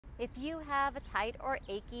If you have a tight or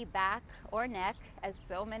achy back or neck, as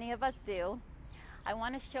so many of us do, I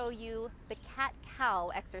want to show you the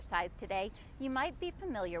cat-cow exercise today. You might be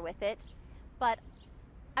familiar with it, but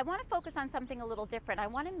I want to focus on something a little different. I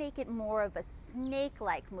want to make it more of a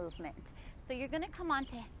snake-like movement. So you're going to come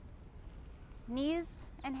onto knees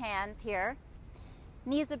and hands here.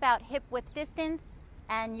 Knees about hip width distance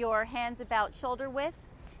and your hands about shoulder width.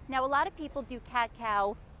 Now a lot of people do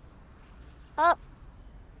cat-cow up,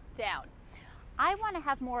 down. I want to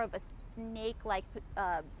have more of a snake-like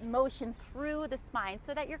motion through the spine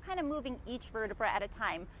so that you're kind of moving each vertebra at a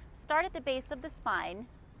time. Start at the base of the spine,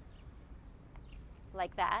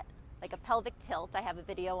 like that, like a pelvic tilt. I have a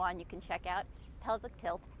video on you can check out. Pelvic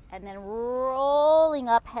tilt, and then rolling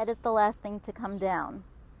up. Head is the last thing to come down.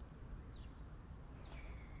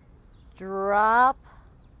 Drop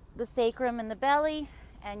the sacrum and the belly,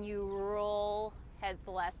 and you roll. Head's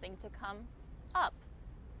the last thing to come up.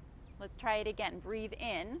 Let's try it again. Breathe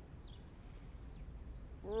in.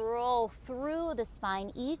 Roll through the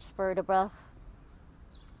spine, each vertebra.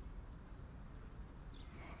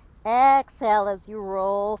 Exhale as you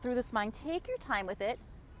roll through the spine. Take your time with it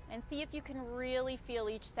and see if you can really feel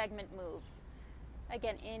each segment move.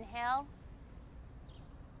 Again, inhale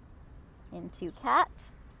into cat.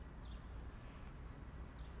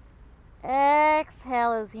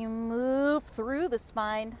 Exhale as you move through the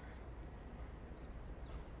spine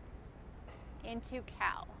into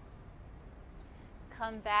cow.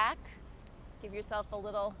 Come back, give yourself a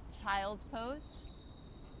little child's pose.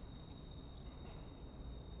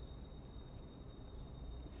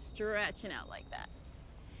 Stretching out like that.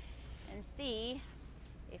 And see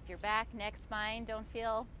if your back, neck, spine don't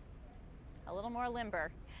feel a little more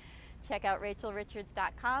limber. Check out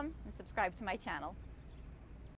rachelrichards.com and subscribe to my channel.